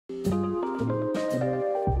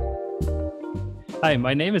Hi,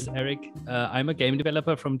 my name is Eric. I'm a game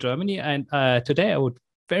developer from Germany, and today I would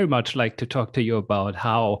very much like to talk to you about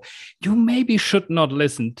how you maybe should not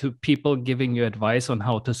listen to people giving you advice on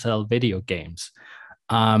how to sell video games.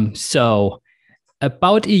 So,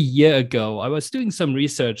 about a year ago, I was doing some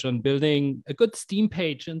research on building a good Steam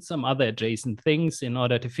page and some other adjacent things in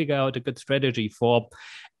order to figure out a good strategy for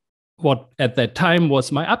what at that time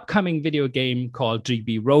was my upcoming video game called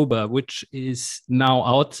GB Rover, which is now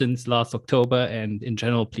out since last October. And in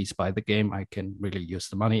general, please buy the game. I can really use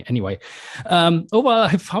the money. Anyway, overall,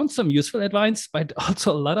 I found some useful advice, but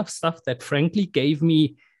also a lot of stuff that frankly gave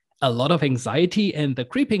me a lot of anxiety and the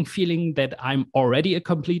creeping feeling that I'm already a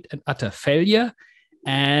complete and utter failure.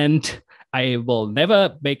 And I will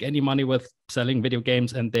never make any money with selling video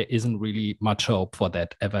games. And there isn't really much hope for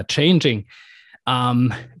that ever changing.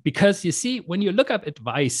 Because you see, when you look up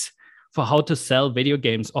advice for how to sell video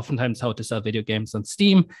games, oftentimes how to sell video games on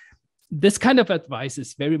Steam, this kind of advice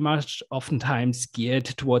is very much oftentimes geared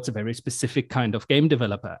towards a very specific kind of game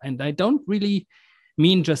developer. And I don't really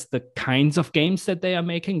mean just the kinds of games that they are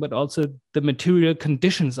making, but also the material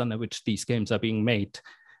conditions under which these games are being made.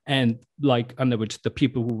 And like under which the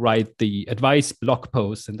people who write the advice blog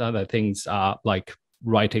posts and other things are like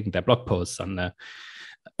writing their blog posts on the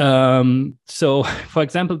so, for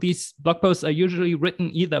example, these blog posts are usually written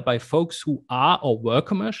either by folks who are or were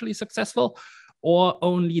commercially successful, or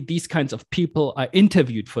only these kinds of people are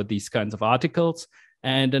interviewed for these kinds of articles.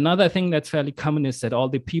 And another thing that's fairly common is that all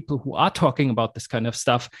the people who are talking about this kind of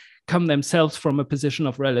stuff come themselves from a position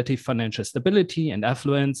of relative financial stability and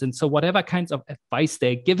affluence. And so whatever kinds of advice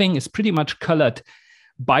they're giving is pretty much colored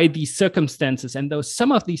by these circumstances. And though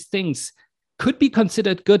some of these things could be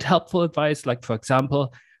considered good, helpful advice, like, for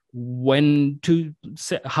example,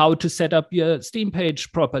 how to set up your Steam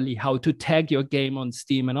page properly, how to tag your game on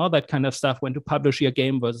Steam and all that kind of stuff, when to publish your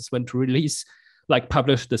game versus when to release, like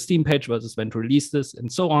publish the Steam page versus when to release this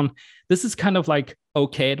and so on. This is kind of like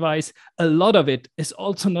okay advice. A lot of it is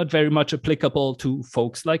also not very much applicable to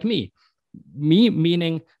folks like me. Me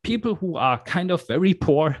meaning people who are kind of very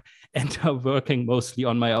poor and are working mostly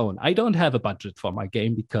on my own. I don't have a budget for my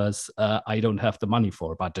game because I don't have the money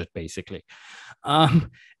for a budget, basically.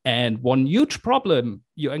 And one huge problem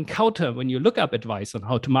you encounter when you look up advice on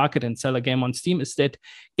how to market and sell a game on Steam is that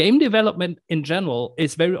game development in general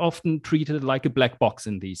is very often treated like a black box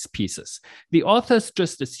in these pieces. The authors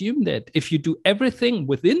just assume that if you do everything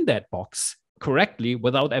within that box correctly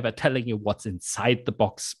without ever telling you what's inside the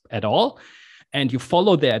box at all, and you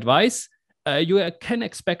follow their advice, you can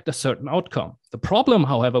expect a certain outcome. The problem,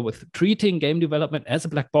 however, with treating game development as a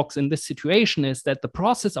black box in this situation is that the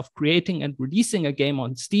process of creating and releasing a game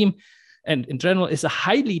on Steam and in general is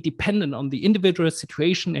highly dependent on the individual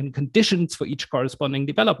situation and conditions for each corresponding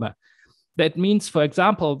developer. That means, for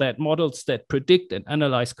example, that models that predict and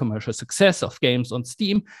analyze commercial success of games on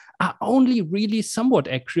Steam are only really somewhat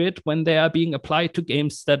accurate when they are being applied to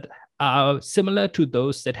games that are similar to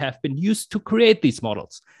those that have been used to create these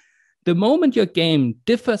models. The moment your game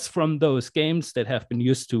differs from those games that have been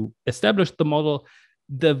used to establish the model,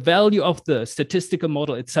 the value of the statistical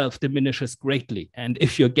model itself diminishes greatly. And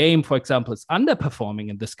if your game, for example, is underperforming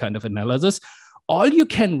in this kind of analysis, all you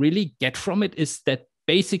can really get from it is that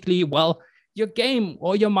basically, well, your game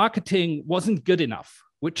or your marketing wasn't good enough,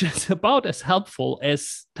 which is about as helpful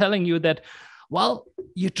as telling you that, well,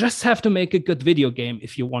 you just have to make a good video game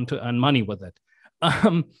if you want to earn money with it.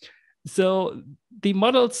 So the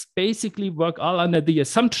models basically work all under the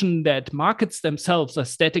assumption that markets themselves are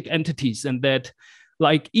static entities and that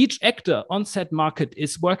like each actor on said market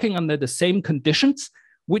is working under the same conditions,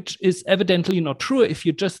 which is evidently not true if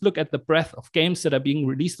you just look at the breadth of games that are being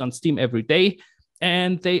released on Steam every day.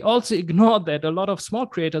 And they also ignore that a lot of small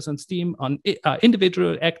creators on Steam are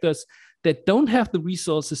individual actors that don't have the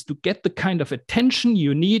resources to get the kind of attention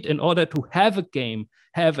you need in order to have a game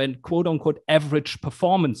have a quote unquote average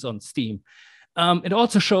performance on Steam. It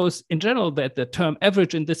also shows in general that the term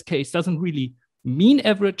average in this case doesn't really mean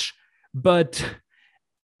average, but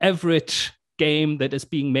average game that is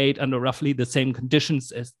being made under roughly the same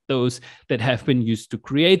conditions as those that have been used to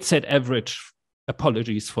create said average.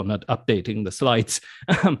 Apologies for not updating the slides.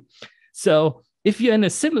 So if you're in a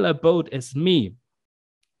similar boat as me,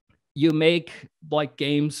 you make like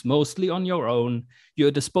games mostly on your own, your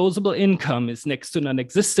disposable income is next to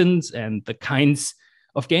non-existent, and the kinds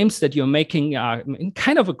of games that you're making are in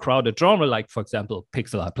kind of a crowded genre, like, for example,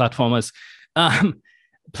 pixel art platformers.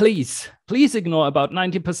 Please ignore about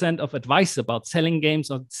 90% of advice about selling games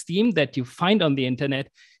on Steam that you find on the internet,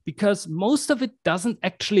 because most of it doesn't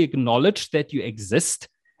actually acknowledge that you exist.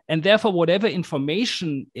 And therefore, whatever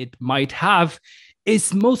information it might have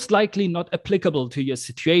is most likely not applicable to your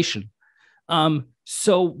situation.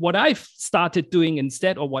 So what I've started doing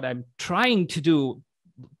instead, or what I'm trying to do,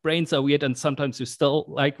 brains are weird and sometimes you still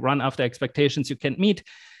like run after expectations you can't meet,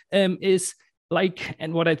 is like,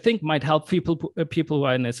 and what I think might help people who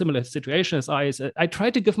are in a similar situation as I, is I try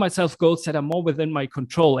to give myself goals that are more within my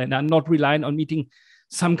control and are not relying on meeting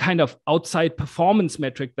some kind of outside performance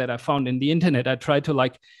metric that I found in the internet. I try to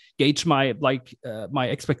like gauge my my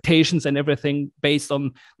expectations and everything based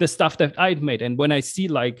on the stuff that I'd made. And when I see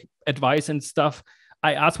like advice and stuff,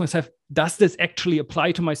 I ask myself, does this actually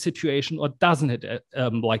apply to my situation, or doesn't it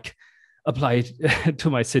like apply to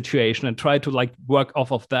my situation, and try to like work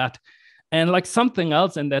off of that. And like something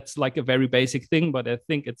else, and that's like a very basic thing, but I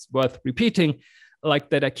think it's worth repeating, like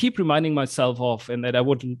that I keep reminding myself of, and that I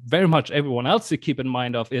would very much everyone else to keep in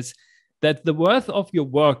mind of, is that the worth of your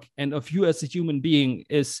work and of you as a human being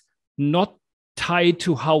is not tied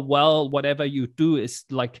to how well whatever you do is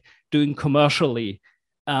like doing commercially,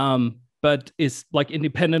 but is like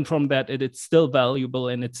independent from that. It's still valuable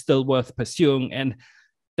and it's still worth pursuing. And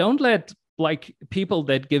don't let like people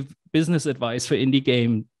that give business advice for indie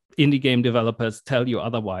game developers tell you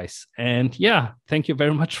otherwise. And yeah, thank you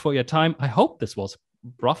very much for your time. I hope this was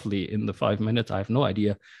roughly in the 5 minutes. I have no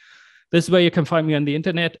idea. This is where you can find me on the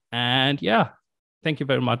internet. And yeah, thank you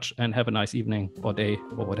very much and have a nice evening or day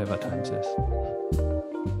or whatever time it is.